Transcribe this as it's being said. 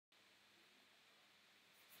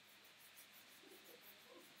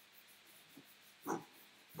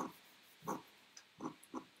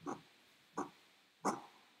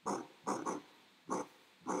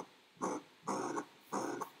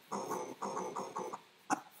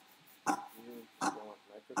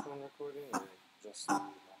just the left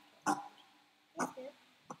hand. That's good.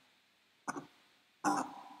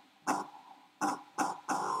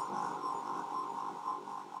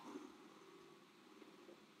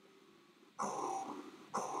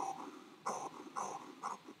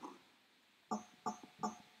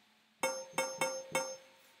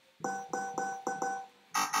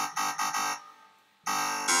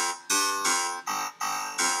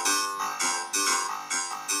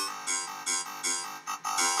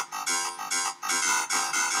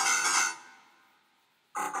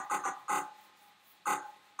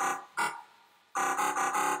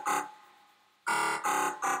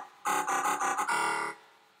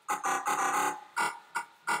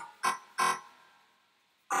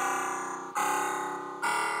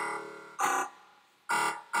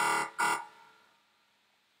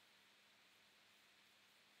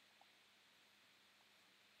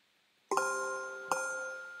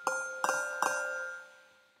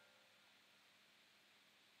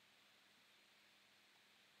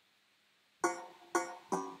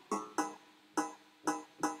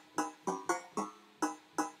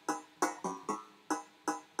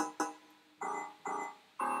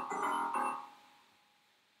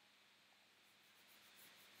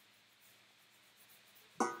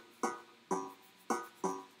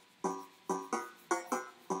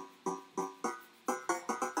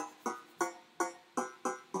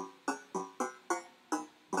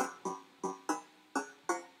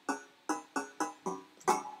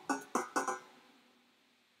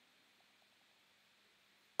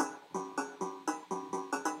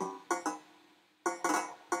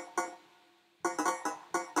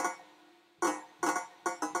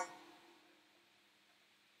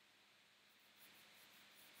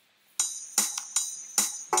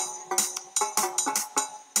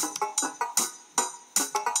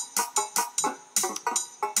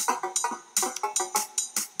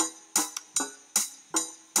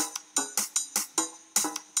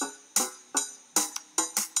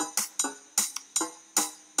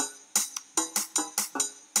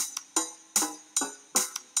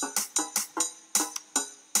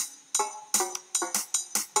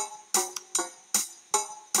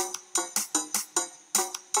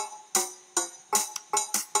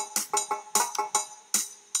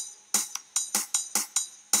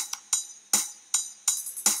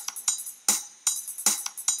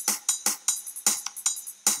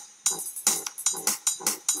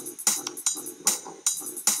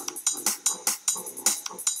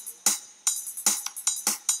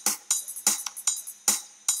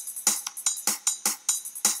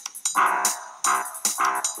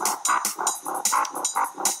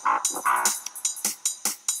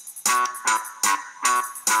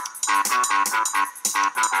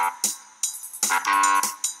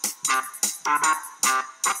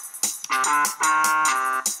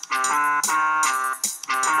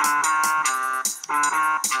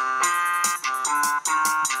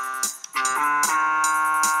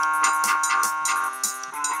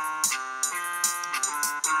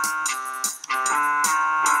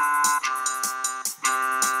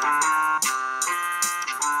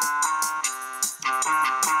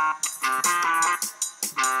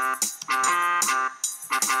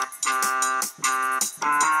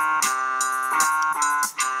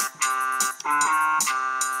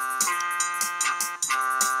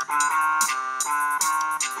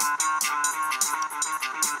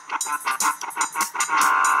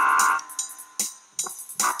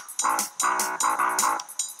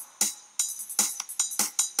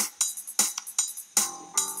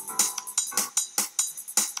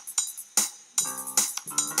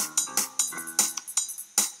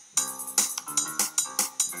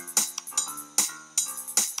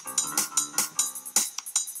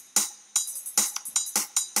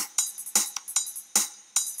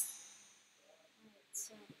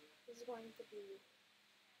 So this is going to be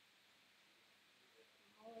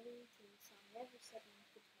melody to the song Never Said in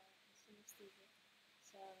Guitar and Synthesia.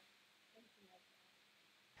 So thinking of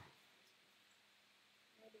that.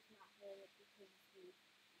 Maybe not heard it because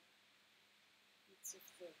it's of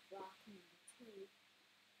the rock number 2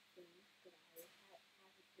 thing that I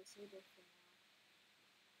have it disabled for now.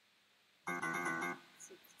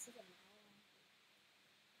 So consider now.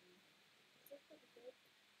 It's pretty good.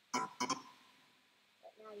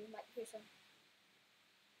 But now you might hear some.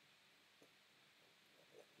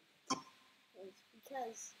 It's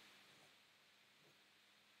because,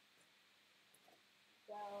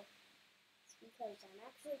 well, it's because I'm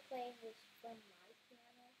actually playing this from my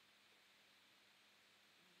piano.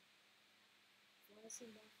 If you want to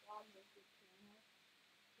see more vlogs of the piano,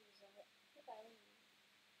 because I think I only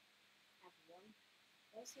have one.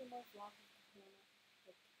 If you want to see more vlogs of the piano,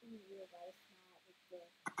 like in real life, not the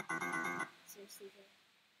synesthesia.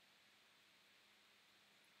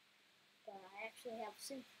 But I actually have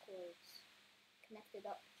synth cords connected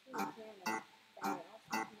up to the piano that are also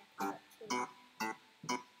connected up to the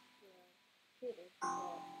computer. So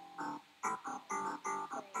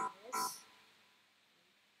playing this,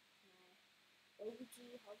 my OG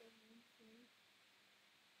Halloween theme.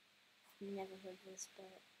 You never heard this,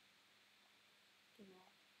 but you know,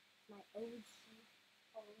 my OG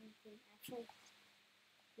Halloween theme. Actually,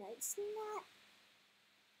 no, it's not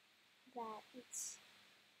that. It's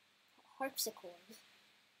harpsichord.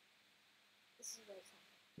 This is what it sounds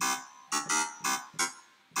like.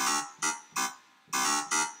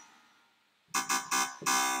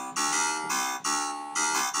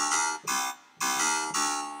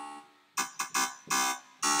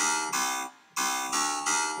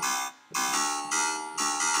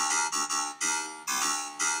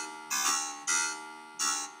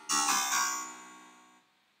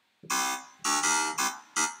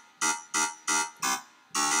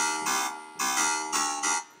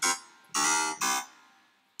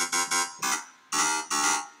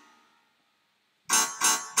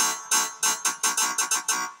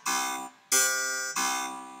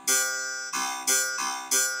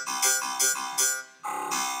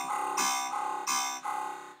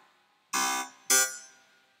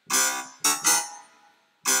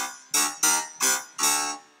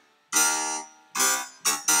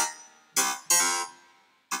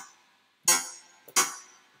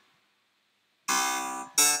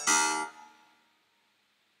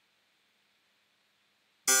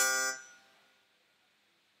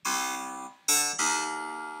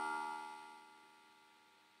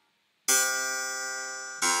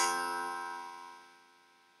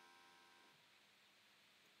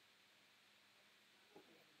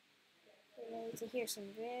 We're ready to hear some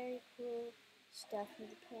very cool stuff from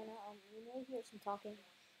the piano. We may hear some talking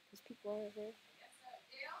because people are over.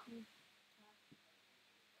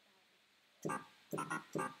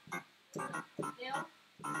 Neil?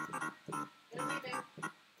 You're leaving.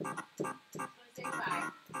 Just want to say goodbye.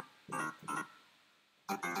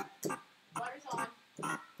 Water's on.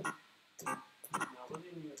 No, we're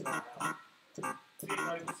leaving you at the house. See you,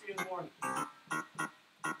 buddy. We'll see you in the morning.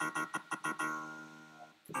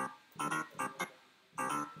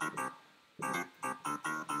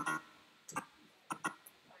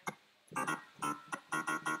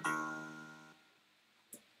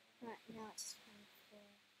 Alright, now it's time for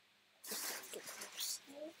guitar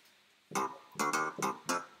snare.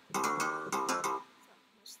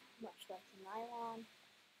 So much like the nylon,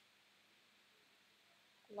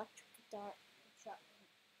 electric guitar,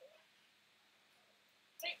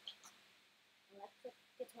 electric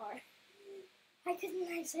guitar. Why couldn't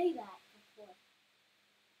I say that before?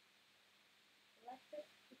 Electric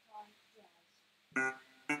guitar jazz.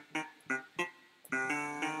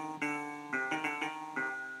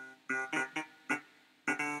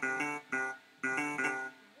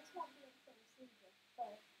 This won't be a synesthesia,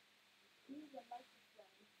 but use the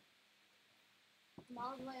microphone from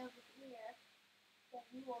all the way over here, then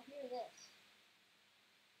you will hear this.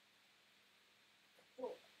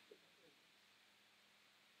 Cool.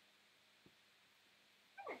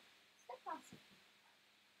 Come on, step on something.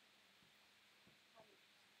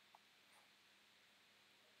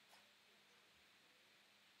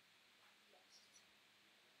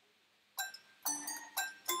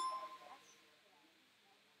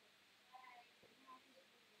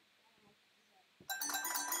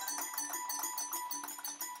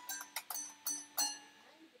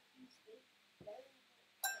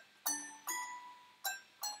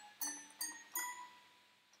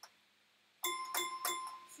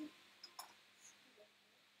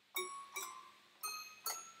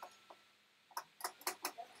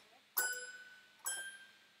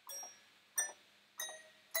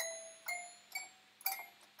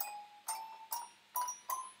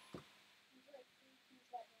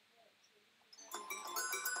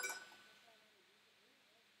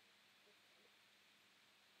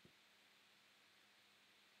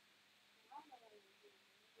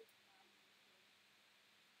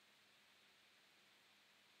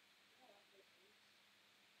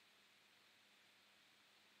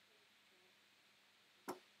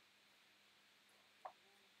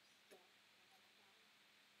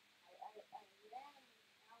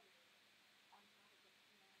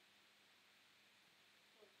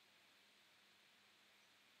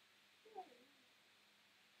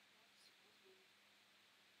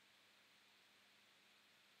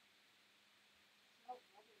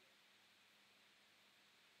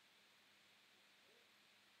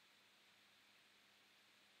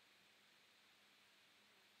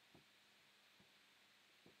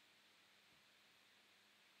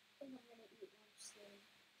 think I'm gonna eat lunch soon.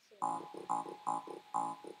 So,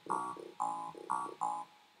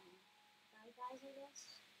 bye guys, I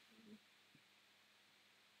guess.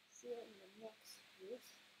 See you in the next week.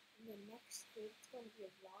 In the next week, it's going to be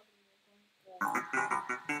a vlog, and we're going to vlog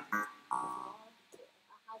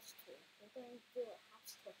a house tour. We're going to do a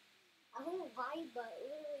house tour. I don't know why, but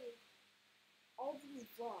literally all these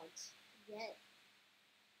vlogs, yet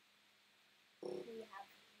we have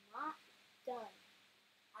not done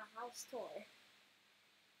a house tour.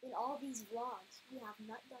 In all these vlogs, we have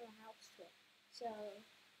not done a house tour. So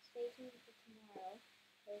stay tuned for tomorrow.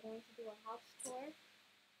 We're going to do a house tour.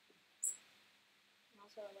 And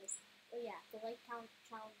also, like, oh yeah, the like count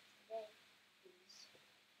challenge today is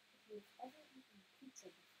if you've ever eaten pizza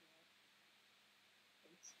before,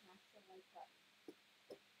 then smash the like button.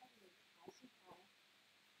 Anyway, guys, bye.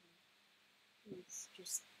 Please,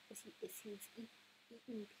 just if you've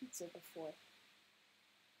eaten pizza before,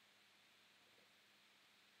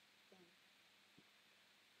 then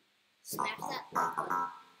smash that like button.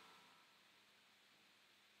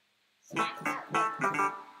 Smash that like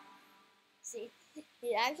button. See,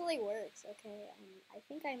 it actually works. Okay, I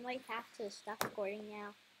think I might have to stop recording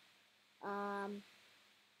now.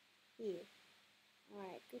 Yeah.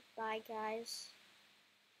 Alright, goodbye, guys.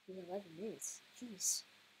 11 minutes. Jeez.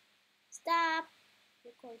 Stop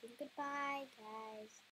recording. Goodbye, guys.